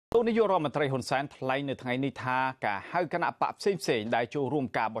លោកនាយករដ្ឋមន្ត្រីហ៊ុនសែនថ្លែងនៅថ្ងៃនេះថាការហៅគណៈបកផ្សេងៗដែលចូលរួម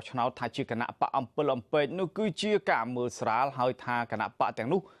ការបោះឆ្នោតថាជាគណៈបកអំពិលអំពែកនោះគឺជាការមើលស្រាលហើយថាគណៈបកទាំង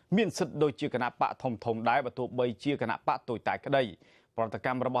នោះមានសិទ្ធិដូចជាគណៈបកធំដែរបើទោះបីជាគណៈបកតូចតាចក្តីប្រតិក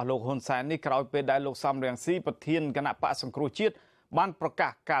ម្មរបស់លោកហ៊ុនសែននេះក្រោយពេលដែលលោកសំរងស៊ីប្រធានគណៈបកសង្គ្រោះជាតិបានប្រកា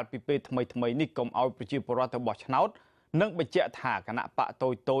សកាលពីពេលថ្មីនេះកុំឲ្យប្រជាពលរដ្ឋទៅបោះឆ្នោតនិងបញ្ជាក់ថាគណៈបក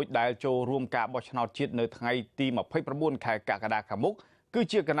តូចដែលចូលរួមការបោះឆ្នោតជាតិនៅថ្ងៃទី29ខែកក្កដាខាងមុខគឺ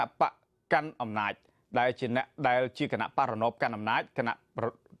ជាគណៈបកកាន់អំណាចដែលជាគណៈបករណបកាន់អំណាចគណៈ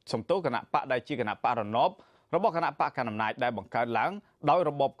សំទោគណៈបកដែលជាគណៈបករណបរបស់គណៈបកកាន់អំណាចដែលបង្កើតឡើងដោយ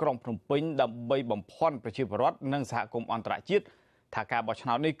របបក្រុងភ្នំពេញដើម្បីបំភាន់ប្រជាពលរដ្ឋនិងសហគមន៍អន្តរជាតិថាការបោះឆ្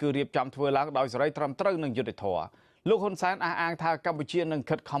នោតនេះគឺរៀបចំធ្វើឡើងដោយសេរីត្រឹមត្រូវនិងយុត្តិធម៌លោកហ៊ុនសែនអះអាងថាកម្ពុជានឹង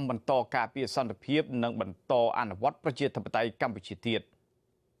ខិតខំបន្តការពារសន្តិភាពនិងបន្តអនុវត្តប្រជាធិបតេយ្យកម្ពុជាទៀត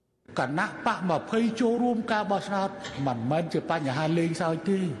គណៈបក20ចូលរួមការបោះឆ្នោតមិនមែនជាបញ្ហាលេងសើច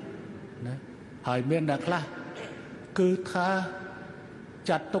ទេណាហើយមានអ្នកខ្លះគឺថា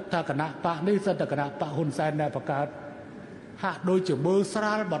ចាត់ទុកថាគណៈបកនេះសិតតែគណៈបកហ៊ុនសែនដែលបង្កើតហាក់ដូចជាមើលស្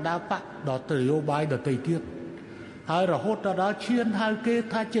រាលបណ្ដាបកដល់នយោបាយដទៃទៀតហើយរហូតដល់ឈានហៅគេ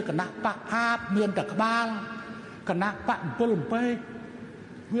ថាជាគណៈបកអាបមានតែក្បាលគណៈបកអំពិលអំពែក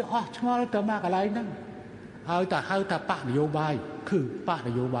វាអស់ឆ្ងល់ទៅមកកន្លែងហ្នឹងហើយតែហៅថាបកនយោបាយគឺបកន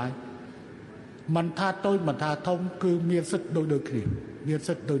យោបាយមិនថាតូចមិនថាធំគឺមានសិទ្ធិដូចគ្នាមាន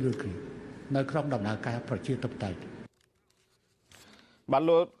សិទ្ធិដូចគ្នានៅក្នុងដំណើរការប្រជាធិបតេយ្យ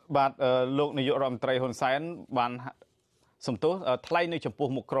លោកនាយករដ្ឋមន្ត្រីហ៊ុនសែនបានសំទោសថ្លែងនៅចំពោះ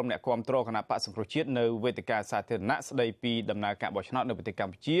មុខក្រុមអ្នកគាំទ្រគណៈបកសង្គ្រោះជាតិនៅវេទិកាសាធារណៈស្ដីពីដំណើរការបោះឆ្នោតនៅប្រទេសក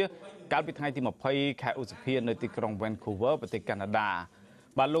ម្ពុជាកាលពីថ្ងៃទី20ខែឧសភានៅទីក្រុង Vancouver ប្រទេសកាណាដា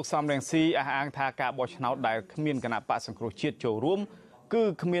បាទលោកសំរងស៊ីអះអាងថាការបោះឆ្នោតដែលគ្មានគណៈបកសង្គ្រោះជាតិចូលរួមគឺ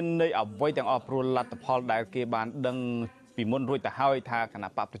គ្មានន័យអ្វីទាំងអស់ព្រោះលទ្ធផលដែលគេបានដឹងពីមុនរួចទៅហើយថាគណៈ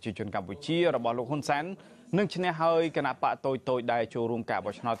បកប្រជាជនកម្ពុជារបស់លោកហ៊ុនសែននឹងឈ្នះហើយគណៈបកតូចដែលចូលរួមការ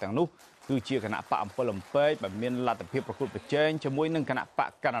បោះឆ្នោតទាំងនោះគឺជាគណៈបកអំពិលអំពែកដែលមានលទ្ធភាពប្រកួតប្រជែងជាមួយនឹងគណៈបក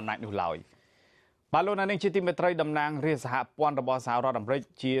កណ្ដាលអំណាចនោះឡើយបាទលោកនាងជាទីមេត្រីតំណាងរាជសហព័ន្ធរបស់សហរដ្ឋអាមេរិក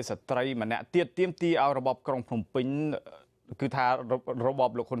ជាស្ត្រីម្នាក់ទៀតទាមទារឲ្យរបបក្រុងភ្នំពេញគឺថារបប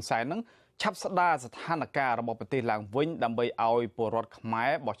លោកហ៊ុនសែននឹងឆាប់ស្ដារស្ថានភាពរបស់ប្រទេសឡើងវិញដើម្បីឲ្យពលរដ្ឋខ្មែ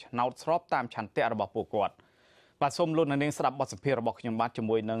របោះឆ្នោតស្របតាមឆន្ទៈរបស់ពួកគាត់បាទសូមលោកនាងស្ដាប់បទសម្ភាសន៍របស់ខ្ញុំបាទជា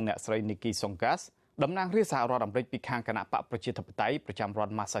មួយនឹងអ្នកស្រី Nikki Songas តំណាងរាជសហរដ្ឋអាមេរិកពីខាងគណៈបកប្រជាធិបតេយ្យប្រចាំរ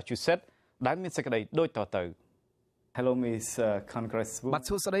ដ្ឋ Massachusetts ដែលមានសេចក្តីដូចតទៅ Hello Miss Congresswoman បាទ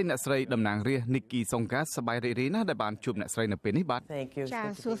សួស្តីអ្នកស្រីតំណាងរាជ Nikki Songas សប្បាយរីករាយណាស់ដែលបានជួបអ្នកស្រីនៅពេលនេះបាទចា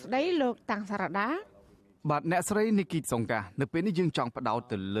សួស្តីលោកតាំងសារ៉ាបាទអ្នកស្រី Nikki Songas នៅពេលនេះយើងចង់ផ្ដោត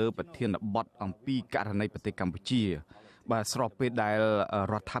ទៅលើប្រធានបទអំពីករណីប្រទេសកម្ពុជាបាទស្របពេលដែល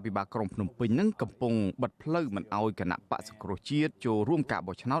រដ្ឋាភិបាលក្រុងភ្នំពេញនឹងកំពុងបិទផ្លូវមិនអោយគណៈបកសង្គ្រោះជាតិចូលរួមការ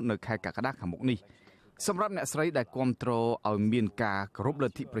បោះឆ្នោតនៅខែកក្កដាខាងមុខនេះសម្រាប់អ្នកស្រីដែលគាំទ្រឲ្យមានការគោរពល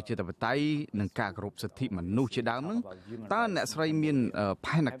ទ្ធិប្រជាធិបតេយ្យនិងការគោរពសិទ្ធិមនុស្សជាដើមហ្នឹងតើអ្នកស្រីមាន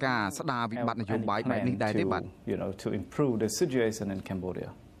ផែនការស្ដារវិបត្តិនយោបាយបែបនេះដែរទេបាទ to improve the situation in Cambodia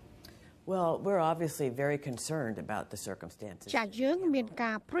Well, we're obviously very concerned about the circumstances. ចាយើងមាន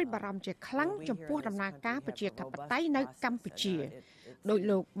ការព្រួយបារម្ភជាខ្លាំងចំពោះដំណើរការប្រជាធិបតេយ្យនៅកម្ពុជាដោយ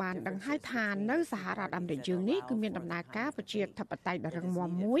លោកបានដឹងហើយថានៅសហរដ្ឋអាមេរិកយើងនេះគឺមានដំណើរការប្រជាធិបតេយ្យដ៏រឹង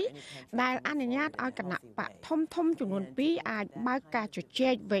មាំមួយដែលអនុញ្ញាតឲ្យគណៈបកធំចំនួន2អាចបើកការជជែ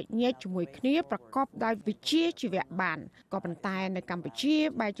កវែកញែកជាមួយគ្នាប្រកបដោយវិជ្ជាជីវៈបានក៏ប៉ុន្តែនៅកម្ពុជា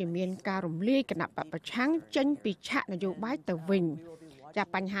បែរជាមានការរំលាយគណៈបកប្រឆាំងចេញពីឆាកនយោបាយទៅវិញចា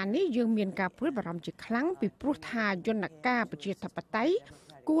បញ្ហានេះយើងមានការព្រួយបារម្ភជាខ្លាំងពីព្រោះថាយន្តការប្រជាធិបតេយ្យ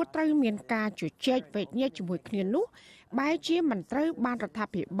គួរត្រូវមានការជជែកវែកញែកជាមួយគ្នានោះបែរជាមិនត្រូវបានរដ្ឋា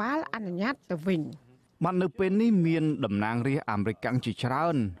ភិបាលអនុញ្ញាតទៅវិញបាទនៅពេលនេះមានតំណាងរាស្ត្រអាមេរិកជាច្រើ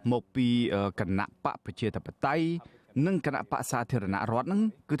នមកពីគណៈបកប្រជាធិបតេយ្យនិងគណៈបកសាធារណរដ្ឋហ្នឹង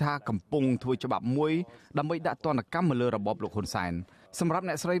គឺថាកំពុងធ្វើច្បាប់មួយដើម្បីដាក់ទណ្ឌកម្មមកលើរបបលោកហ៊ុនសែនសម្រាប់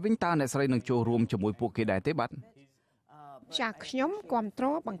អ្នកស្រីវិញតើអ្នកស្រីនឹងចូលរួមជាមួយពួកគេដែរទេបាទចាខ្ញុំគាំទ្រ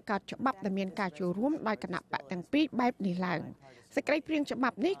បង្កើតច្បាប់ដែលមានការចូលរួមដោយគណៈបកទាំងពីរបែបនេះឡើងសេចក្តីព្រាងច្បា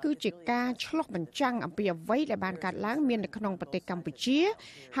ប់នេះគឺជាការឆ្លុះបញ្ចាំងអំពីអ្វីដែលបានកើតឡើងមាននៅក្នុងប្រទេសកម្ពុជា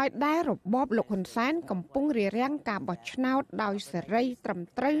ហើយដែលរបបលោកហ៊ុនសែនកំពុងរារាំងការបោះឆ្នោតដោយសេរីត្រឹម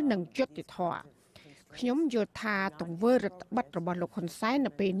ត្រូវនិងយុត្តិធម៌ខ្ញុំយល់ថាទង្វើរដ្ឋបិទរបស់លោកហ៊ុនសែន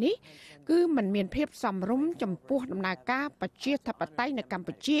នៅពេលនេះគឺมันមានភាពសមរម្យចំពោះដំណើរការប្រជាធិបតេយ្យនៅកម្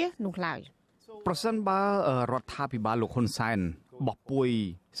ពុជានោះឡើយប្រសិនបើរដ្ឋាភិបាលលោកហ៊ុនសែនបោះពួយ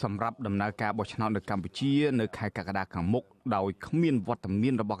សម្រាប់ដំណើរការបោះឆ្នោតនៅកម្ពុជានៅខែកក្កដាខាងមុខដោយគ្មានវត្តមា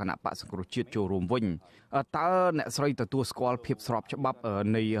នរបស់គណៈបកសង្គ្រោះជាតិចូលរួមវិញតើអ្នកស្រីទទួលស្គាល់ភាពស្របច្បាប់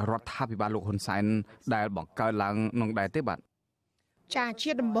នៃរដ្ឋាភិបាលលោកហ៊ុនសែនដែលបង្កើតឡើងនឹងដែរទេបាទ ចាជា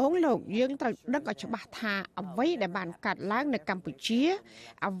ដំបូងលោកយើងត្រូវដឹងឲ្យច្បាស់ថាអ្វីដែលបានកាត់ឡើងនៅកម្ពុជា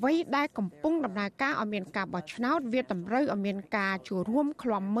អ្វីដែលកំពុងដំណើរការឲ្យមានការបោះឆ្នោតវាតម្រូវឲ្យមានការចូលរួមឃ្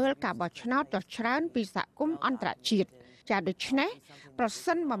លាំមើលការបោះឆ្នោតដ៏ច្រើនពីសហគមន៍អន្តរជាតិចាដូច្នេះប្រ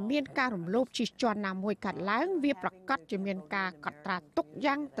សិនបើមានការរំលោភជិះជាន់ណាមួយកាត់ឡើងវាប្រកាសជាមានការកត់ត្រាទុក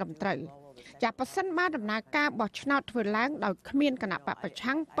យ៉ាងត្រឹមត្រូវចាប៉ះសិនបានដំណើរការបោះឆ្នោតធ្វើឡើងដោយគ្មានគណៈបព្វប្រ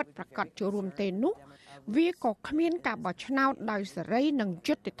ឆាំងពិតប្រាកដចូលរួមទេនោះវាក៏គ្មានការបោះឆ្នោតដោយសេរីនិង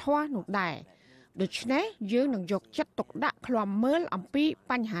យុត្តិធម៌នោះដែរដូច្នេះយើងនឹងយកចិត្តទុកដាក់ឃ្លាំមើលអំពី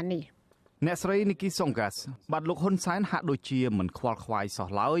បញ្ហានេះអ្នកស្រីនីគីសុងកាសបាទលោកហ៊ុនសែនហាក់ដូចជាមិនខ្វល់ខ្វាយសោះ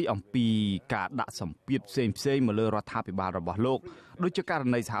ឡើយអំពីការដាក់សម្ពាធផ្សេងៗមកលើរដ្ឋាភិបាលរបស់លោកដូចជាករ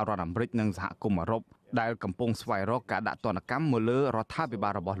ណីសហរដ្ឋអាមេរិកនិងសហគមន៍អឺរ៉ុបដែលកំពុងស្វែងរកការដាក់ទណ្ឌកម្មមកលើរដ្ឋាភិបា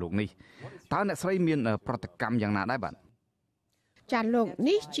លរបស់លោកនេះតើអ្នកស្រីមានប្រតិកម្មយ៉ាងណាដែរបាទចាលោក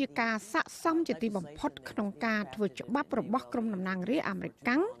នេះជាការស័ក្តិសមជាទីបំផុតក្នុងការធ្វើច្បាប់របស់ក្រមតំណាងរាស្ត្រអាមេរិក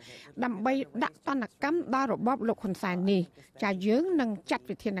ដើម្បីដាក់ទណ្ឌកម្មដល់របបលោកហ៊ុនសែននេះចាយើងនឹងចាត់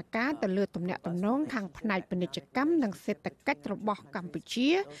វិធានការទៅលើទំនាក់ទំនងខាងផ្នែកពាណិជ្ជកម្មនិងសេដ្ឋកិច្ចរបស់កម្ពុជា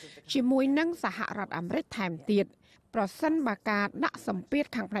ជាមួយនឹងសហរដ្ឋអាមេរិកថែមទៀតប្រសិនបើការដាក់សម្ពាធ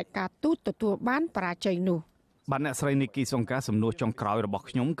ខាងផ្នែកការទូតទទួលបានបរាជ័យនោះបាទអ្នកស្រីនីគីសុងកាសំណួរចុងក្រោយរបស់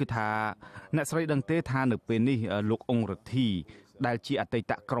ខ្ញុំគឺថាអ្នកស្រីដឹងទេថានៅពេលនេះលោកអ៊ុងរទ្ធីដែលជាអតី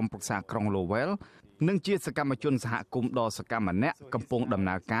តក្រុមប្រឹក្សាក្រុង Lowell និងជាសកម្មជនសហគមន៍ដ៏សកម្មម្នាក់កំពុងដំ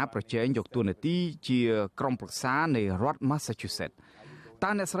ណើរការប្រជែងយកតួនាទីជាក្រុមប្រឹក្សានៃរដ្ឋ Massachusetts តើ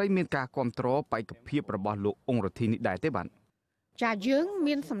អ្នកស្រីមានការគ្រប់គ្រងបេក្ខភាពរបស់លោកអ៊ុងរទ្ធីនេះដែរទេបាទចាយើង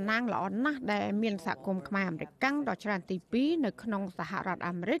មានសំណាងល្អណាស់ដែលមានសហគមន៍ខ្មែរអាមេរិកដ៏ច្រើនទី2នៅក្នុងសហរដ្ឋ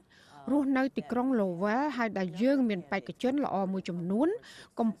អាមេរិករស់នៅទីក្រុង Lowell ហើយដែលយើងមានបេក្ខជនល្អមួយចំនួន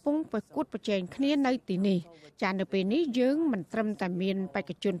កំពុងប្រកួតប្រជែងគ្នានៅទីនេះចានៅពេលនេះយើងមិនត្រឹមតែមានបេក្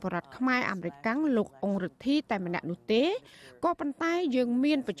ខជនបរដ្ឋខ្មែរអាមេរិកលោកអ៊ុងរទ្ធីតែម្នាក់នោះទេក៏ប៉ុន្តែយើង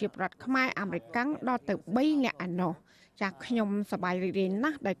មានប្រជាពលរដ្ឋខ្មែរអាមេរិកដល់ទៅ3នាក់ឯណោះចាខ្ញុំសប្បាយរីករាយណា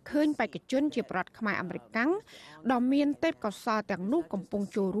ស់ដែលឃើញបេក្ខជនជាប្រដ្ឋខ្មែរអាមេរិកដ៏មានទេពកោសល្យទាំងនោះកំពុង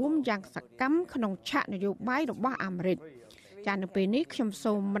ចូលរួមយ៉ាងសកម្មក្នុងឆាកនយោបាយរបស់អាមេរិកចានៅពេលនេះខ្ញុំ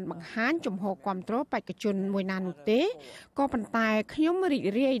សូមមិនបង្ហាញជំហរគ្រប់គ្រងបេក្ខជនមួយណានោះទេក៏ប៉ុន្តែខ្ញុំរីក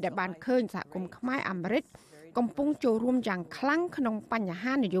រាយដែលបានឃើញសហគមន៍ខ្មែរអាមេរិកកំពុងចូលរួមយ៉ាងខ្លាំងក្នុងបញ្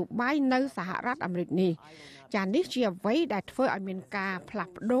ហានយោបាយនៅសហរដ្ឋអាមេរិកនេះចានេះជាអ្វីដែលធ្វើឲ្យមានការផ្លា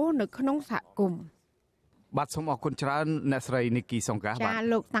ស់ប្ដូរនៅក្នុងសហគមន៍បាទសូមអរគុណច្រើនអ្នកស្រីនីគីសុងកាសបាទចា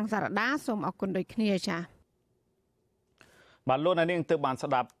លោកតាំងសារដាសូមអរគុណដូចគ្នាចាបាទលោកនាងទើបបាន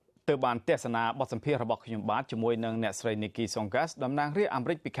ស្ដាប់ទើបបានទស្សនាបទសម្ភាសន៍របស់ខ្ញុំបាទជាមួយនឹងអ្នកស្រីនីគីសុងកាសតំណាងរាស្ត្រអាមេ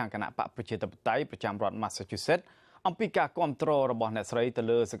រិកពីខាងគណៈបកប្រជាធិបតេយ្យប្រចាំរដ្ឋ Massachusetts អំពីការគ្រប់គ្រងរបស់អ្នកស្រីទៅ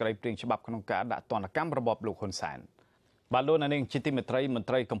លើសេចក្តីព្រាងច្បាប់ក្នុងការដាក់ទណ្ឌកម្មរបបលោកហ៊ុនសែនបាទលោកនាងជាទីមេត្រីមន្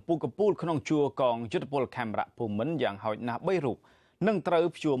ត្រីកម្ពុជាកំពូលក្នុងជួរកងយុទ្ធពលខេមរៈភូមិន្ទយ៉ាងហោចណាស់3រូបនឹងត្រូវ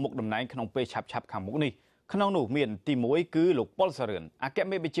ព្យួរមុខតំណែងក្នុងពេលឆាប់ៗខាងមុខនេះក្នុងនោះមានទី1គឺលោកប៉ុលសរឿនអគ្គ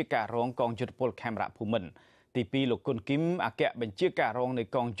មេបញ្ជាការរងកងយុទ្ធពលខេមរៈភូមិន្ទទី2លោកគុណគឹមអគ្គបញ្ជាការរងនៃ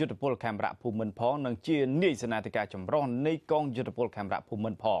កងយុទ្ធពលខេមរៈភូមិន្ទផងនិងជានាយសេនាធិការចម្រុះនៃកងយុទ្ធពលខេមរៈភូមិ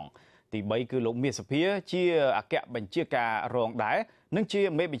ន្ទផងទី3គឺលោកមាសសុភាជាអគ្គបញ្ជាការរងដែរនិងជា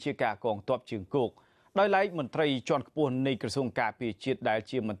មេបញ្ជាការកងទ័ពជើងគោកដោយឡែកមន្ត្រីជាន់ខ្ពស់នៃក្រសួងការពារជាតិដែល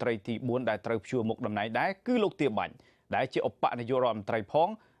ជាមន្ត្រីទី4ដែលត្រូវព្យួរមុខតំណែងដែរគឺលោកទាបាញ់ដែលជាឧបនាយករដ្ឋមន្ត្រីផង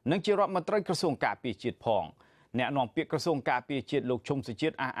និងជារដ្ឋមន្ត្រីក្រសួងការពារជាតិផងអ្នកនាំពាក្យក្រសួងការពារជាតិលោកឈុំសុជា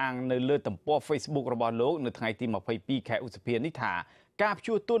តិអះអាងនៅលើទំព័រ Facebook របស់លោកនៅថ្ងៃទី22ខែឧសភានេះថាការព្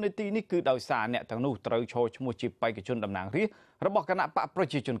យួរតួនាទីនេះគឺដោយសារអ្នកទាំងនោះត្រូវឈរឈ្មោះជាបេក្ខជនតំណាងរាស្ត្ររបស់គណៈបកប្រ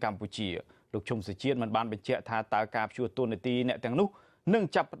ជាជនកម្ពុជាលោកឈុំសុជាតិមិនបានបញ្ជាក់ថាតើការព្យួរតួនាទីអ្នកទាំងនោះនឹង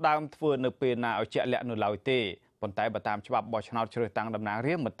ចាប់ផ្ដើមធ្វើនៅពេលណាឲ្យជាក់លាក់នៅឡើយទេប៉ុន្តែបើតាមច្បាប់បោះឆ្នោតជ្រើសតាំងតំណាង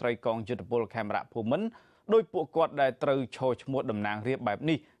រាស្ត្រមន្ត្រីកងយុទ្ធពលខេមរៈភូមិន្ទដោយពួកគាត់ដែលត្រូវឈរឈ្មោះតំណាងរាស្ត្របែប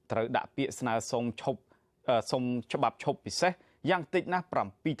នេះត្រូវដាក់ពាក្យស្នើសុំច្បាប់ឈប់ពិសេសយ៉ាងតិចណាស់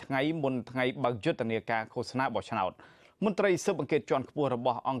7ថ្ងៃមុនថ្ងៃបើកយុទ្ធនាការឃោសនាបោះឆ្នោតមន្ត្រីស៊ើបអង្កេតជាន់ខ្ពស់រប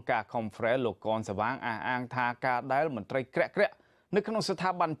ស់អង្គការ Conference លោកកនសវាងអះអាងថាការដែលមន្ត្រីក្រាក់នៅក្នុងស្ថា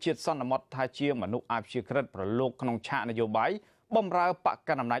ប័នជាតិសន្មតថាជាមនុស្សអព្យាក្រឹតប្រឡូកក្នុងឆាកនយោបាយបម្រើបក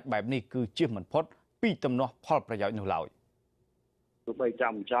កណ្ដាលអំណាចបែបនេះគឺជៀសមិនផុតពីទំនាស់ផលប្រយោជន៍នោះឡើយទោះបីច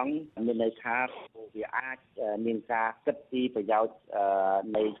ង់មានន័យថាវាអាចមានការគិតពីប្រយោជន៍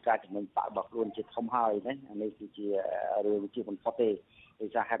នៃការជំនុំបករបស់ខ្លួនជាធំហើយណានេះគឺជារឿងជាមិនផុតទេដោយ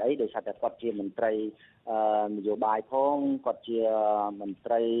សារហេតុអីដោយសារតែគាត់ជាមន្ត្រីនយោបាយផងគាត់ជាមន្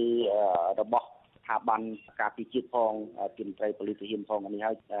ត្រីរបស់ស្ថាប័នការពារជាតិផងជាមន្ត្រីប៉ូលីសទាហានផងនេះ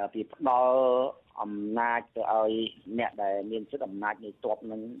ហើយវាផ្ដល់អំណាចទៅឲ្យអ្នកដែលមានសិទ្ធិអំណាចនៃទ័ព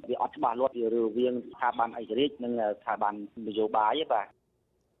នឹងវាអត់ច្បាស់លាស់វារវាងស្ថាប័នឯករាជ្យនិងស្ថាប័ននយោបាយទេ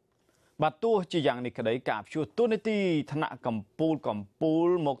បាទ បាទទោះជាយ៉ាងនេះក្តីការព្យួរទូនីតិឋានៈកម្ពុជា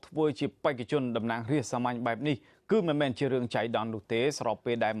មកធ្វើជាបេក្ខជនតំណាងរាស្ត្រសាមញ្ញបែបនេះគឺមិនមែនជារឿងចៃដន្យនោះទេស្រប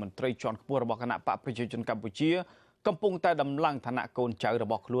ពេលដែលមន្ត្រីជាន់ខ្ពស់របស់គណៈបកប្រជាជនកម្ពុជាកំពុងតែដំឡើងឋានៈកូនចៅរ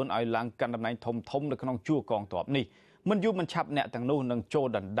បស់ខ្លួនឲ្យឡើងកាន់តំណែងធំនៅក្នុងជួរកងទ័ពនេះមិនយូរមិនឆាប់អ្នកទាំងនោះនឹងចូល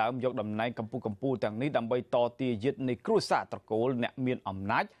ដណ្ដើមយកតំណែងកម្ពុជាទាំងនេះដើម្បីតទាយិទ្ធនៃគ្រួសារត្រកូលអ្នកមានអំ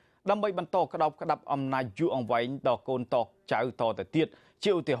ណាចដើម្បីបន្តក្តោបក្តាប់អំណាចយូរអង្វែងដល់កូនតចៅតទៅទៀត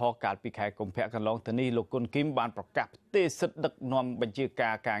ជាឧទាហរណ៍កាលពីខែកុម្ភៈកន្លងទៅនេះលោកគុនគីមបានប្រកាសផ្ទេរសិទ្ធិដឹកនាំបញ្ជាកា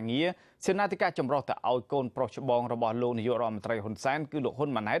រការងារសេនាធិការចម្រុះទៅឲ្យកូនប្រុសច្បងរបស់លោកនាយករដ្ឋមន្ត្រីហ៊ុនសែនគឺលោកហ៊ុន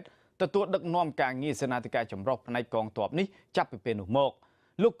ម៉ាណែតទទួលដឹកនាំការងារសេនាធិការចម្រុះផ្នែកកងទ័ពនេះចាប់ពីពេលនោះមក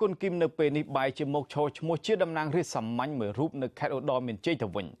លោកគុនគីមនៅពេលនេះបែរជាមកឈរឈ្មោះជាតំណាងរាស្ត្រសាមញ្ញមួយរូបនៅខេត្តឧត្តរមានជ័យទៅ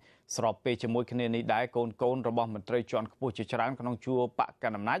វិញស្របពេលជាមួយគ្នានេះដែរកូនរបស់មន្ត្រីជាន់ខ្ពស់ជាច្រើនក្នុងជួរបកក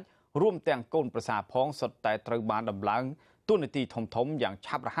ណ្ដាលអំណាចរួមទាំងកូនប្រសាផងសុទ្ធតែត្រូវបានដំឡើងទូនីតិធំយ៉ាង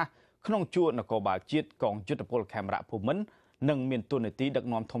ឆាប់រហ័សក្នុងជួរនគរបាលជាតិកងយុទ្ធពលខេមរៈភូមិន្ទនិងមានទូនីតិដឹក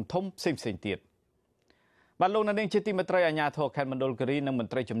នាំធំផ្សេងទៀតបាទលោកនាងជាទីមេត្រីអាជ្ញាធរខេត្តមណ្ឌលគិរីនិងម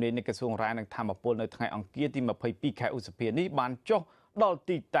ន្ត្រីជំនាញនៃក្រសួងរាយនឹងធម្មពលនៅថ្ងៃអង្គារទី22ខែឧសភានេះបានចុះដល់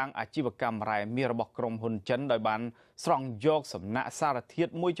ទីតាំងអាជីវកម្មរ៉ែមាសរបស់ក្រុមហ៊ុនចិនដោយបានស្រង់យកសំណាក់សារធា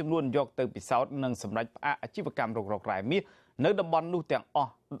តុមួយចំនួនយកទៅពិសោធន៍និងសម្រេចផ្អាកអាជីវកម្មរករ៉ែមាសនៅតំបន់នោះទាំងអ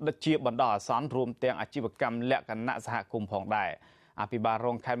ស់ជាបណ្ដោះអាសន្នរួមទាំងអាជីវកម្មលក្ខណៈសហគមន៍ផងដែរអភិបាលរ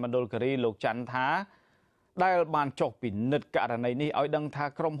ងខេត្តមណ្ឌលគិរីលោកច័ន្ទថាដែលបានចុះពិនិត្យករណីនេះឲ្យដឹងថា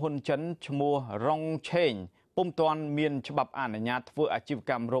ក្រុមហ៊ុនចិនឈ្មោះរងឆេងពុំទាន់មានច្បាប់អនុញ្ញាតធ្វើអាជីវ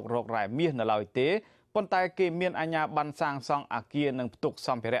កម្មរករ៉ែមាសនៅឡើយទេប៉ុន្តែគេមានអាជ្ញាប័ណ្ណសាងសង់អគារនិងផ្ទុកស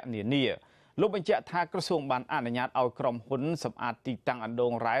ម្ភារៈនានាលោកបញ្ជាក់ថាក្រសួងបានអនុញ្ញាតឲ្យក្រុមហ៊ុនសម្អាតទីតាំងអណ្ដូ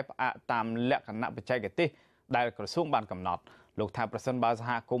ងរ៉ែផ្អាកតាមលក្ខណៈបច្ចេកទេសដែលក្រសួងបានកំណត់លោកថាប្រសិនបើស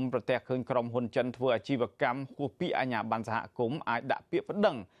ហគមន៍ប្រទះឃើញក្រុមហ៊ុនចិនធ្វើអាជីវកម្មហួសពីអាជ្ញាប័ណ្ណសហគមន៍អាចដាក់ពាក្យប្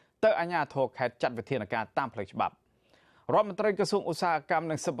តឹងទៅអាជ្ញាធរខេត្តចាត់វិធានការតាមផ្លូវច្បាប់រដ្ឋមន្ត្រីក្រសួងឧស្សាហកម្ម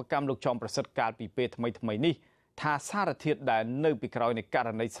និងសិប្បកម្មលោកចំប្រសិទ្ធកាលពីពេលថ្មីនេះថាសារធាតុដែលនៅពីក្រោយនៃករ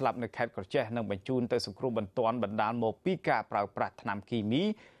ណីស្លាប់នៅខេត្តក្រចេះនិងបញ្ជូនទៅសង្គ្រោះបន្ទាន់បណ្ដាលមកពីការប្រើប្រាស់ថ្នាំគីមី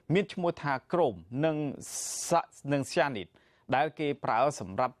មានឈ្មោះថាក្រូមនិងស្យានីតដែលគេប្រើស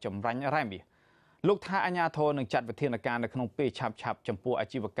ម្រាប់ចម្រាញ់រ៉ែមាសលោកថាអាជ្ញាធរនឹងចាត់វិធានការនៅក្នុងពេលឆាប់ចំពោះអា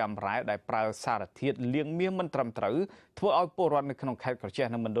ជីវកម្មរ៉ែដែលប្រើសារធាតុលាងមាសមិនត្រឹមត្រូវធ្វើឲ្យពលរដ្ឋនៅក្នុងខេត្តក្រចេះ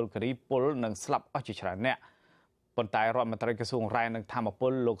និងមណ្ឌលគិរីពលនិងស្លាប់អស់ជាច្រើនអ្នកប៉ុន្តែរដ្ឋមន្ត្រីក្រសួងរ៉ែនិងធម្មព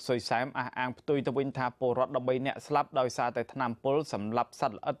លលោកសុយសែមអះអាងផ្ទុយទៅវិញថាពលរដ្ឋ13នាក់ស្លាប់ដោយសារតែថ្នាំពុលសម្រាប់ស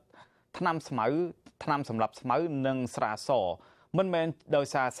ត្វល្អិតថ្នាំសម្រាប់ស្មៅនិងស្រាសមិនមែនដោយ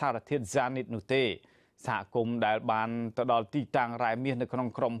សារសារធាតុ Zanit នោះទេសហគមន៍ដែលបានទៅដល់ទីតាំងរ៉ែមាសនៅក្នុង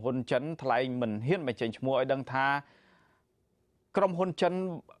ក្រុមហ៊ុនចិនថ្លែងមិនហ៊ានបញ្ចេញឈ្មោះឲ្យដឹងថាក្រុមហ៊ុន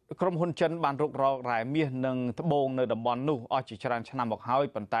ចិនបានរុករករ៉ែមាសនិងត្បូងនៅតំបន់នោះអស់ជាច្រើនឆ្នាំមកហើយ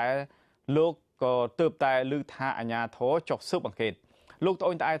ប៉ុន្តែលោកក៏ទើបតែឮថាអាជ្ញាធរចុះស៊ើបអង្កេតលោកត្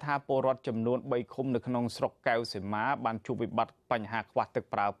អូញត្អែថាពលរដ្ឋចំនួន3ឃុំនៅក្នុងស្រុកកែវសីមាបានជួបវិបត្តិបញ្ហាខ្វះទឹក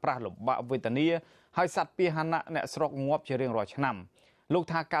ប្រើប្រាស់លំបាកវេទនាហើយសត្វពាហនៈអ្នកស្រុកងាប់ជារៀងរាល់ឆ្នាំលោក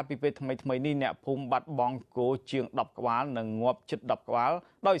ថាកាលពីពេលថ្មីនេះអ្នកភូមិបាត់បង់គោជាង10ក្បាលនិងងាប់ជិត10ក្បាល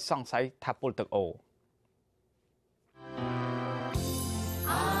ដោយសង្ស័យថាពុលទឹកអូ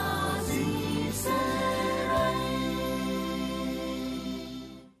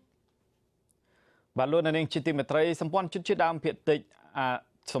បាទលោកនាងជាទីមេត្រីសម្ព័ន្ធជនជាតិដើមភាគតិច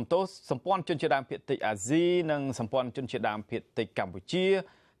សម្ព័ន្ធជនជាតិដើមភាគតិចអាស៊ីនិងសម្ព័ន្ធជនជាតិដើមភាគតិចកម្ពុជា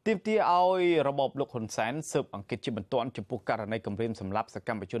ទាមទារឲ្យរបបលោកហ៊ុនសែនស៊ើបអង្កេតជាបន្ទាន់ចំពោះករណីគំរាមសម្លាប់សក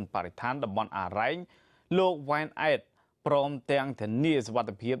ម្មជនបរិស្ថានតំបន់អារ៉ែងលោកវ៉ែនអេតព្រមទាំងធានាសុវត្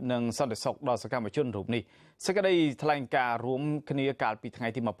ថិភាពនិងសន្តិសុខដល់សកម្មជនរូបនេះសេចក្តីថ្លែងការណ៍រួមគ្នាកាលពីថ្ងៃ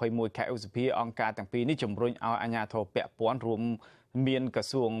ទី21ខែឧសភាអង្គការទាំងពីរនេះជំរុញឲ្យអាជ្ញាធរពាក់ព័ន្ធរួមមានក្រ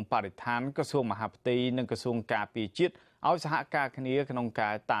សួងបរិស្ថានក្រសួងមហាផ្ទៃនិងក្រសួងការពារជាតិឲ្យសហការគ្នាក្នុងកា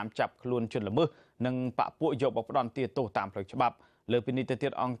រតាមចាប់ខ្លួនជនល្មើសនិងបកពួកយកមកផ្ដន្ទាទោសតាមផ្លូវច្បាប់លើពីនេះទៅទៀ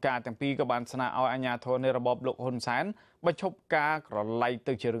តអង្គការទាំងពីរក៏បានស្នើឲ្យអាជ្ញាធរនៃរបបលោកហ៊ុនសែនបញ្ឈប់ការក្រឡៃ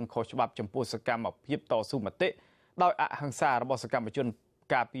ទៅជារឿងខុសច្បាប់ចំពោះសកម្មភាពតស៊ូមតិដោយអហិង្សារបស់សកម្មជន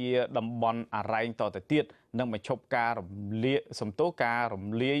ការពារតំបន់អារ៉ែងតទៅទៀតនិងបញ្ឈប់ការរំ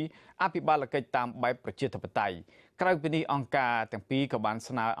លាយអភិបាលកិច្ចតាមបែបប្រជាធិបតេយ្យក្រៅពីនេះអង្គការទាំងពីរក៏បាន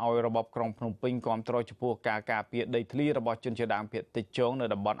ស្នើឲ្យរបបក្រុងភ្នំពេញគាំទ្រចំពោះការការពារដីធ្លីរបស់ជនជាតិដើមភាគតិចជងនៅ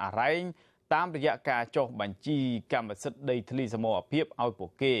តំបន់អារ៉ែងតាមរយៈការចុះបញ្ជីកម្មសិទ្ធិដីធ្លីសមរភាពឲ្យពួក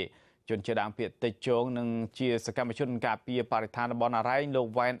គេជនជាតិដើមភាគតិចជងនិងជាសកម្មជនការពារបរិស្ថានតំបន់អារ៉ែងលោក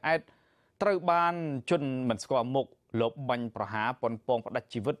វ៉ែនអេតត្រូវបានជនមិនស្គាល់មុខលបបាញ់ប្រហារប៉ុនប៉ងផ្ដាច់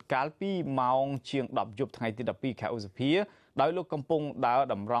ជីវិតកាលពីម៉ោងជាង10យប់ថ្ងៃទី12ខែឧសភាដោយលោកកំពុងដើរ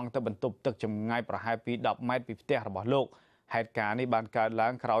តម្រង់ទៅបន្ទប់ទឹកចម្ងាយប្រហែលពី10ម៉ែត្រពីផ្ទះរបស់លោក ហេតុការណ៍នេះបានកើតឡើ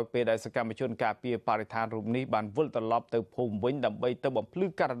ងក្រោយពេលដែលសកម្មជនការពារបរិស្ថានរូបនេះបានវិលត្រឡប់ទៅភូមិវិញដើម្បីទៅបំភ្លឺ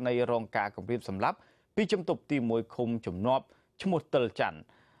ករណីរងការគំរាមសម្លាប់ពីជំទប់ទី1ឃុំជំនាប់ឈ្មោះតិលច័ន្ទ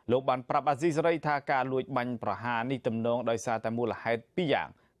លោកបានប្រាប់អាស៊ីសេរីថាការលួចបាញ់ប្រហារនេះទំនងដោយសារតែមូលហេតុពីរយ៉ាង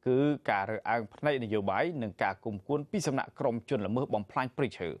គឺការរើសអើងផ្នែកនយោបាយនិងការគុំគួនពីសំណាក់ក្រុមជនល្មើសបំផ្លាញព្រៃ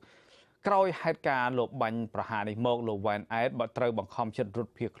ឈើក្រោយហេតុការណ៍លបបាញ់ប្រហារនេះមកលោកវ៉ែនអែតបានត្រូវបង្ខំចិត្តរ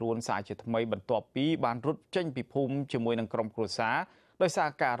ត់ភៀសខ្លួនសារជាថ្មីបន្ទាប់ពីបានរត់ចេញពីភូមិជាមួយនឹងក្រុមគ្រួសារដោយសារ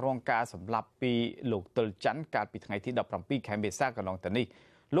ការរងការសម្លាប់ពីលោកតិលច័ន្ទកាលពីថ្ងៃទី17ខែមេសាកន្លងទៅនេះ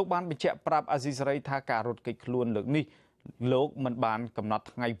លោកបានបញ្ជាក់ប្រាប់អាស៊ីសេរីថាការរត់គេចខ្លួនលើកនេះលោកមិនបានកំណត់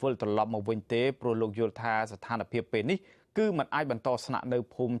ថ្ងៃវិលត្រឡប់មកវិញទេព្រោះលោកយល់ថាស្ថានភាពពេលនេះគឺมันអាចបន្តស្នាក់នៅ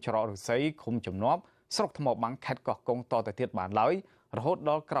ភូមិច្រកឫស្សីឃុំជំនាប់ស្រុកថ្មបាំងខេត្តកោះកុងតទៅទៀតបានឡើយរហូត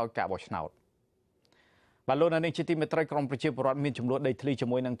ដល់ក្រោយការបោះឆ្នោតបាទលោកនាងជាទីមេត្រីក្រមប្រជាពលរដ្ឋមានចំនួនដីធ្លីជា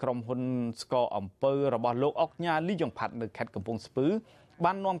មួយនឹងក្រុមហ៊ុនស្កអំពើរបស់លោកអុកញ៉ាលីយ៉ុងផាត់នៅខេត្តកំពង់ស្ពឺ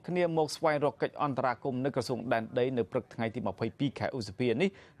បាននាំគ្នាមកស្វែងរកកិច្ចអន្តរាគមន៍នៅក្រសួងដែនដីនៅព្រឹកថ្ងៃទី22ខែឧសភានេះ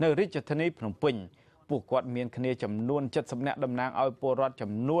នៅរាជធានីភ្នំពេញពួកគាត់មានគ្នាចំនួន70នាក់តំណាងឲ្យពលរដ្ឋ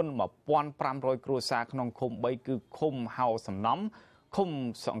ចំនួន1500គ្រួសារក្នុងឃុំ3គឺឃុំហៅសំណំឃុំ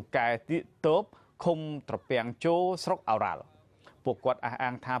សង្កែទីតូបឃុំត្រពាំងជោស្រុកអូរ៉ាល់ពួកគាត់អះអា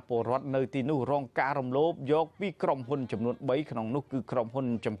ងថាពលរដ្ឋនៅទីនោះរងការរំលោភយកពីក្រុមហ៊ុនចំនួន3ក្នុងនោះគឺក្រុមហ៊ុន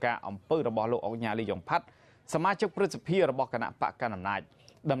ចំការអំពើរបស់លោកអុកញ៉ាលីយ៉ុងផាត់សមាជិកព្រឹទ្ធសភារបស់គណៈបកកណ្ដាលអំណាច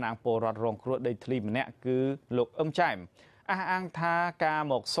តំណាងពលរដ្ឋរងគ្រោះដីធ្លីម្នាក់គឺលោកអឹមចែមអះអាងថាការ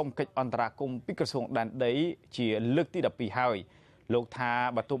មកសុំកិច្ចអន្តរាគមន៍ពីក្រសួងដែនដីជាលើកទី12ហើយលោកថា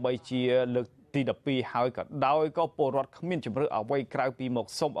បើទោះបីជាលើកទី12ហើយក៏ដោយក៏ពលរដ្ឋគ្មានជំរឿអ្វីក្រៅពីមក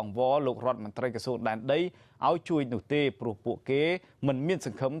សុំអង្វរលោករដ្ឋមន្ត្រីក្រសួងដែនដីឲ្យជួយនោះទេព្រោះពួកគេមិនមានស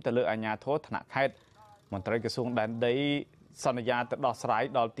ង្ឃឹមទៅលើអាជ្ញាធរថ្នាក់ខេត្តមន្ត្រីក្រសួងដែនដីសន្យាទៅដោះស្រាយ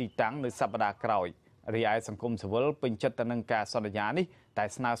ដល់ទីតាំងនៅសប្តាហ៍ក្រោយរីឯសង្គមស៊ីវិលពេញចិត្តទៅនឹងការសន្យានេះតែ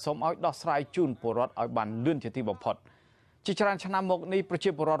ស្នើសុំឲ្យដោះស្រាយជូនពលរដ្ឋឲ្យបានលឿនជាទីបំផុតជាច្រើនឆ្នាំមកនេះប្រជា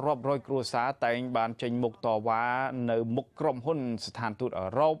ពលរដ្ឋរាប់រយគ្រួសារតែងបានចេញមុខតវ៉ានៅមុខក្រុមហ៊ុនស្ថានទូតអឺ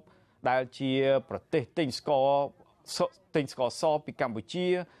រ៉ុបដែលជាប្រទេសទិញស្ករសពីកម្ពុជា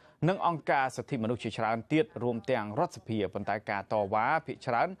និងអង្គការសិទ្ធិមនុស្សជាច្រើនទៀតរួមទាំងរដ្ឋសភាប៉ុន្តែការតវ៉ាភាគ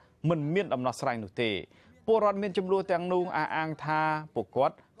ច្រើនមិនមានដំណោះស្រាយនោះទេពលរដ្ឋមានចំនួនទាំងនោះអះអាងថាពួកគា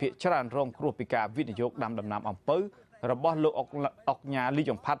ត់ភាគច្រើនរងគ្រោះពីការវិនិយោគដាំដំណាំអំពៅរបស់លោកអុកញ៉ាលី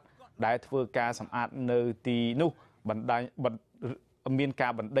យ៉ុងផាត់ដែលធ្វើការសម្អាតនៅទីនោះមានកា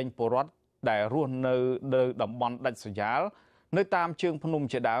របណ្ដេញពលរដ្ឋដែលរស់នៅតំបន់ដាច់ស្រយាលនៅតាមជើងភ្នំ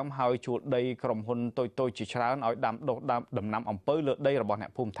ជាដើមហើយជួលដីក្រុមហ៊ុនតូចៗជាច្រើនឲ្យដាំដុះដំណាំអំពៅលើដីរបស់អ្ន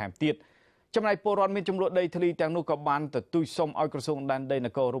កភូមិថែមទៀតចំណែកពលរដ្ឋមានចំនួនដីធ្លីទាំងនោះក៏បានទទូចសុំឲ្យក្រសួងដែនដីន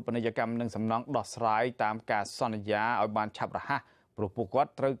គររូបនីយកម្មនិងសំណង់ដោះស្រាយតាមការសន្យាឲ្យបានឆាប់រហ័សព្រោះពួកគា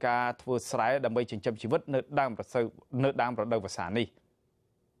ត់ត្រូវការធ្វើស្រែដើម្បីចិញ្ចឹមជីវិតនៅដើមរដូវវស្សានេះ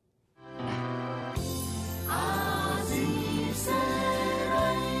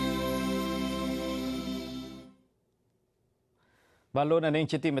បាទលោកនាង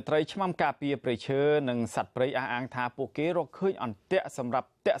ជាទីមេត្រីឆ្មាំការពារព្រៃឈើនិងសត្វព្រៃអះអាងថាពួកគេរកឃើញអន្ទាក់សម្រាប់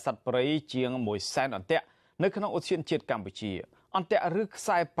តាក់សត្វព្រៃជាង100,000អន្ទាក់នៅក្នុងឧទ្យានជាតិកម្ពុជាអន្ទាក់ឬខ្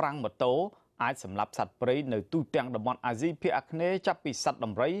សែប្រាំងម៉ូតូអាចសម្លាប់សត្វព្រៃនៅទូទាំងតំបន់អាស៊ីភាគអាគ្នេយ៍ចាប់ពីសត្វ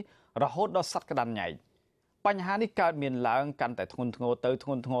ដំរីរហូតដល់សត្វក្តាន់ញែកបញ្ហានេះកើតមានឡើងកាន់តែធ្ងន់ធ្ងរ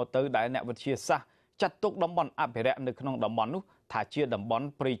ទៅដែលអ្នកវិទ្យាសាស្ត្រចាត់ទុកតំបន់អភិរក្សនៅក្នុងតំបន់នោះថាជាតំបន់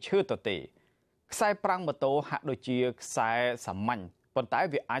ព្រៃឈើទទេខ្សែប្រាំងម៉ូតូហាក់ដូចជាខ្សែសាមញ្ញប៉ុន្តែ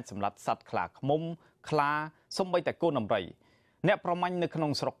វាអាចសម្លាប់សត្វខ្លាឃ្មុំខ្លាសូម្បីតែកូនដំរីអ្នកប្រមាញ់នៅក្នុ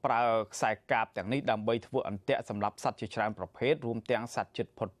ងស្រុកប្រើខ្សែកាបទាំងនេះដើម្បីធ្វើអន្ទាក់សម្រាប់សត្វជាច្រើនប្រភេទរួមទាំងសត្វជិត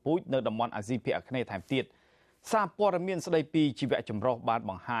ផុតពូជនៅតំបន់អាស៊ីភាគអាគ្នេយ៍ថែមទៀតសារព័ត៌មានស្ដីពីជីវៈចម្រុះបាន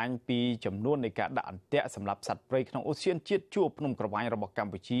បង្ហាញពីចំនួននៃការដាក់អន្ទាក់សម្រាប់សត្វព្រៃក្នុងឧទ្យានជាតិជួរភ្នំក្រវាញរបស់ក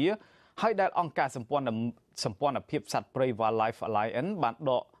ម្ពុជាហើយដែលអង្គការសម្ព័ន្ធភាពសត្វព្រៃ Wildlife Alliance បាន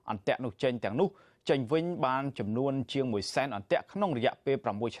ដកអន្ទាក់នោះចេញវិញបានចំនួនជាង100,000អន្ទាក់ក្នុងរយៈពេល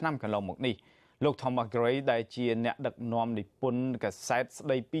6ឆ្នាំកន្លងមកនេះលោក Thomas Gray ដែលជាអ្នកដឹកនាំនិពន្ធកាសែតស្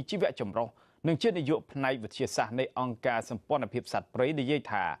ដីពីជីវៈចម្រុះនិងជានាយកផ្នែកវិទ្យាសាស្ត្រនៃអង្គការសម្ព័ន្ធភាពសត្វព្រៃនិយាយ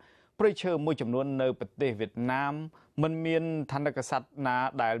ថាព្រៃឈើមួយចំនួននៅប្រទេសវៀតណាមមិនមានថនិកសត្វណា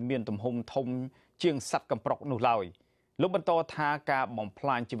ដែលមានទំហំធំជាងសត្វកំប្រុកនោះឡើយលោកបន្តថាការបំផ្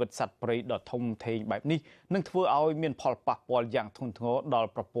លាញជីវិតសត្វព្រៃដ៏ធំធេងបែបនេះនឹងធ្វើឲ្យមានផលប៉ះពាល់យ៉ាងធ្ងន់ធ្ងរដល់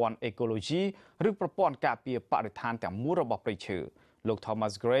ប្រព័ន្ធអេកូឡូស៊ីឬប្រព័ន្ធការពារបរិស្ថានទាំងមូលរបស់ព្រៃឈើលោក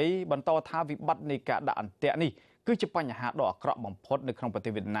Thomas Gray បន្តថាវិបត្តិនៃការដាក់អន្ទាក់នេះគឺជាបញ្ហាដ៏អាក្រក់បំផុតនៅក្នុងប្រទេ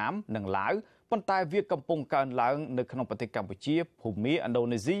សវៀតណាមនិងឡាវប៉ុន្តែវាកំពុងកើនឡើងនៅក្នុងប្រទេសកម្ពុជាភូមាឥណ្ឌូ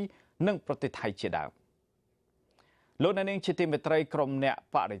នេស៊ីនិងប្រទេសថៃជាដើម លោកអ្នកនាងជាទីមេត្រីក្រុមអ្នក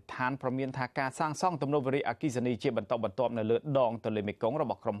បរិស្ថានប្រមានថាការសាងសង់ទំនប់វារីអគ្គិសនីជាបន្តបន្ទាប់នៅលើដងទន្លេមេគង្គរ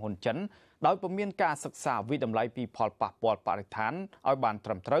បស់ក្រុមហ៊ុនចិនដោយពុំមានការសិក្សាវិតម្លៃពីផលប៉ះពាល់បរិស្ថានឲ្យបានត្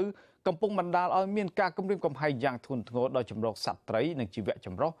រឹមត្រូវកំពុងបណ្ដាលឲ្យមានការគំរាមកំហែងយ៉ាងធ្ងន់ធ្ងរដល់ចម្រុះសត្វត្រីនិងជីវៈច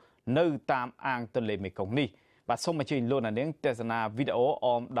ម្រុះនៅតាមអាងទន្លេមេគង្គនេះបាទសូមអញ្ជើញលោកអ្នកនាងទស្សនាវីដេអូអ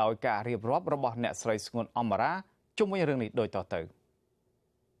មដោយការរៀបរាប់របស់អ្នកស្រីស្ងួនអមរាជុំវិញរឿងនេះដូចតទៅ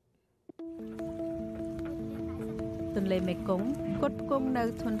ទន្លេមេគង្គគត់ផ្គង់នៅ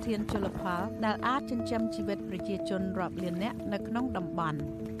ធនធានជលផលដែលអាចចិញ្ចឹមជីវិតប្រជាជនរាប់លាននាក់នៅក្នុងតំបន់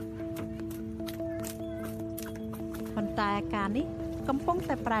ប៉ុន្តែការនេះកំពុង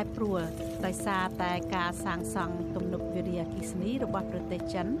តែប្រែប្រួលដោយសារតែការសាងសង់ទំនប់វារីអគ្គិសនីរបស់ប្រទេស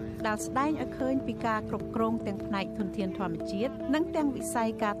ចិនដែលស្ដែងឲ្យឃើញពីការគ្រប់គ្រងទាំងផ្នែកធនធានធម្មជាតិនិងទាំងវិស័យ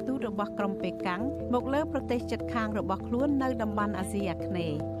ការទូតរបស់ក្រុងប៉េកាំងមកលើប្រទេសជិតខាងរបស់ខ្លួននៅតំបន់អាស៊ីអាគ្នេ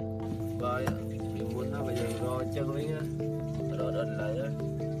យ៍មុនណាបើយើងរកចឹងវិញណារកដល់ឡើយ60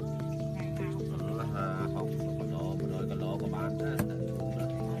គីឡូ100គីឡូក៏បានដែរ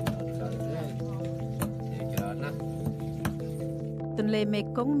ទន្លេមេ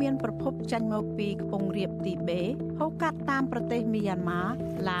គង្គមានប្រភពចេញមកពីខ្ពង់រាបទីបេហូរកាត់តាមប្រទេសមីយ៉ាន់ម៉ា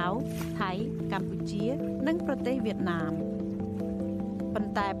ឡាវថៃកម្ពុជា និងប្រទេសវៀតណាមប៉ុ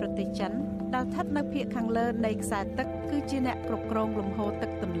ន្តែប្រទេសចិនដែលស្ថិតនៅភាគខាងលើនៃខ្សែទឹកគឺជាអ្នកគ្រប់គ្រងលំហូរទឹក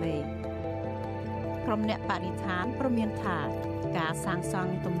ទន្លេក្រុមអ្នកបរិស្ថានប្រមានថាការសាងស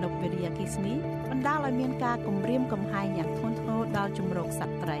ង់ទំនប់វារីអគ្គិសនីបណ្ដាលឲ្យមានការគំរាមកំហែងយ៉ាងធ្ងន់ធ្ងរដល់ជម្រកស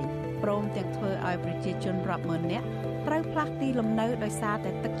ត្វត្រីព្រមទាំងធ្វើឲ្យប្រជាជនរាប់ម៉ឺននាក់ត្រូវផ្លាស់ទីលំនៅដោយសារ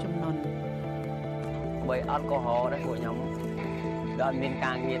តែទឹកជំនន់បើអត់កុហកដែរពួកខ្ញុំដល់មាន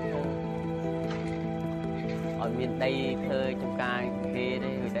ការងារធ្វើអត់មានដីធ្វើចំការគេទេ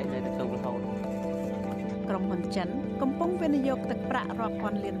វាតែនៅទៅរហូតក្រុមហ៊ុនចិនកំពុងវិនិយោគទឹកប្រាក់រាប់ពា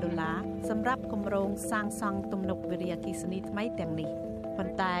ន់លានដុល្លារសម្រាប់គម្រោងសាងសង់ទំនប់វារីអគ្គិសនីថ្មីទាំងនេះប៉ុ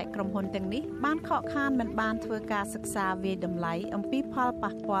ន្តែក្រុមហ៊ុនទាំងនេះបានខកខានមិនបានធ្វើការសិក្សាវាយតម្លៃអំពីផល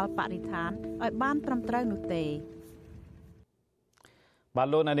ប៉ះពាល់បរិស្ថានឲ្យបានត្រឹមត្រូវនោះទេបាទ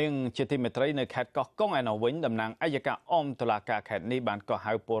លោកអ្នកនាងជាទីមេត្រីនៅខេត្តកោះកុងឯណោះវិញតំណាងអัยការអមតុលាការខេត្តនេះបានកោះ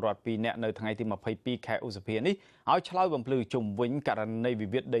ហៅពលរដ្ឋ2នាក់នៅថ្ងៃទី22ខែឧសភានេះឲ្យឆ្លើយបំភ្លឺជុំវិញករណីវិ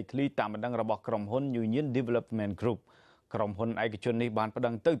វាទដីធ្លីតាមបណ្ដឹងរបស់ក្រុមហ៊ុន Union Development Group ក្រុមហ៊ុនឯកជននេះបានប្តឹ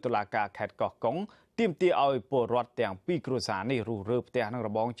ងទៅតុលាការខេត្តកោះកុងទាមទារឲ្យពលរដ្ឋទាំងពីរគ្រួសារនេះរុះរើផ្ទះនិងរ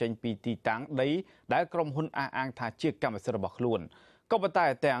បងចេញពីទីតាំងដីដែលក្រុមហ៊ុនអះអាងថាជាកម្មសិទ្ធិរបស់ខ្លួនក៏ប៉ុន្តែ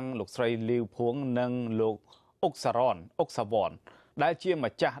ទាំងលោកស្រីលាវភួងនិងលោកអុកសាវ៉នដែលជា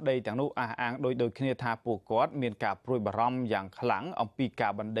ម្ចាស់ដីទាំងនោះអះអាងដូចគ្នាថាពួកគាត់មានការព្រួយបារម្ភយ៉ាងខ្លាំងអំពីកា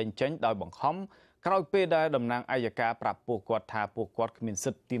របណ្តេញចេញដោយបង្ខំក្រោយពេលដែលតំណាងអัยការប្រាប់ពួកគាត់ថាពួកគាត់គ្មាន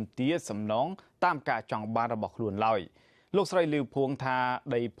សិទ្ធិទាមទារសំណងតាមការចង់បានរបស់ខ្លួនឡើយលោកស្រីលាវភួងថា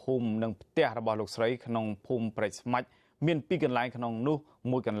ដីភូមិនិងផ្ទះរបស់លោកស្រីក្នុងភូមិព្រែកស្មាច់មាន2កន្លែងក្នុងនោះ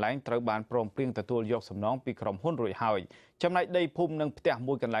មួយកន្លែងត្រូវបានព្រមព្រៀងទទួលយកសំណងពីក្រុមហ៊ុនរួចហើយចំណែកដីភូមិនិងផ្ទះ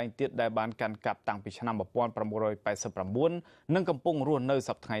មួយកន្លែងទៀតដែលបានកាន់កាប់តាំងពីឆ្នាំ1989និងកំពុងរស់នៅ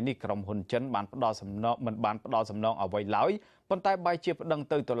សប្តាហ៍នេះក្រុមហ៊ុនចិនបានផ្ដល់សំណងមិនបានផ្ដល់សំណងអ្វីឡើយប៉ុន្តែបែរជាប្តឹង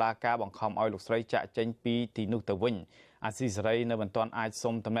ទៅតុលាការបង្ខំឲ្យលោកស្រីចាក់ចេញពីទីនោះទៅវិញអាស៊ីសេរីនៅមិនទាន់អាច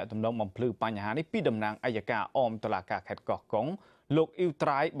សុំតំណែងតំណងបំភ្លឺបញ្ហានេះពីតំណាងអัยការអមតុលាការខេត្តកោះកុងលោកអ៊ីវត្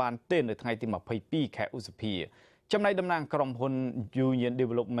រាយបានទេនៅថ្ងៃទី22ខែឧសភាចំណែកតំណាងក្រុមហ៊ុន Union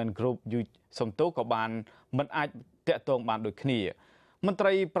Development Group សំទោក៏បានមិនអាចតាក់ទងបានដូចគ្នាមន្ត្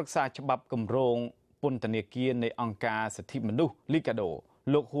រីប្រឹក្សាច្បាប់គម្រោងពន្ធនាគារនៃអង្គការសិទ្ធិមនុស្សលីកាដូ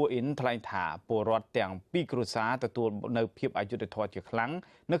លោកហួរអ៊ីនថ្លែងថាពលរដ្ឋទាំងពីរគ្រួសារទទួលនៅភាពអយុត្តិធម៌ជាខ្លាំង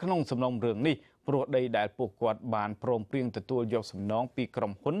នៅក្នុងសំណុំរឿងនេះព្រោះដីដែលពួកគាត់បានព្រមព្រៀងទទួលយកសំណងពីក្រុ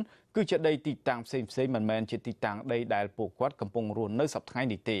មហ៊ុនគឺជាដីទីតាំងផ្សេងៗមិនមែនជាទីតាំងដីដែលពួកគាត់កំពុងរស់នៅសប្តាហ៍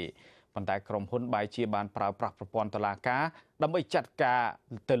នេះទេប៉ុន្តែក្រុមហ៊ុនបែរជាបានប្រើប្រាស់ប្រព័ន្ធតុលាការដើម្បីចាត់ការ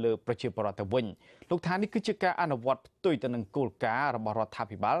ទៅលើប្រជាពលរដ្ឋទៅវិញលោកថានេះគឺជាការអនុវត្តផ្ទុយទៅនឹងគោលការណ៍របស់រដ្ឋា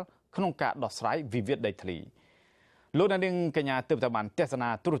ភិបាលក្នុងការដោះស្រាយវិវាទដីធ្លីលោកនាងកញ្ញាទើបតែបានទស្សនា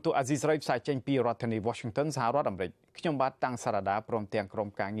ទូរទស្សន៍អាស៊ីសេរីផ្សាយចេញពីរដ្ឋធានី Washington សហរដ្ឋអាមេរិកខ្ញុំបាទតាំងសារ៉ាដាព្រមទាំងក្រុម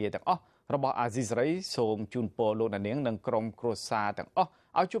ការងារទាំងអស់របស់អាស៊ីសេរីសូមជូនពរលោកនាងនិងក្រុមគ្រួសារទាំងអស់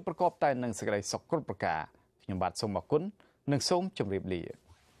ឲ្យជួបប្រកបតែនឹងសេចក្តីសុខគ្រប់ប្រការខ្ញុំបាទសូមអរគុណនិងសូមជម្រាបលា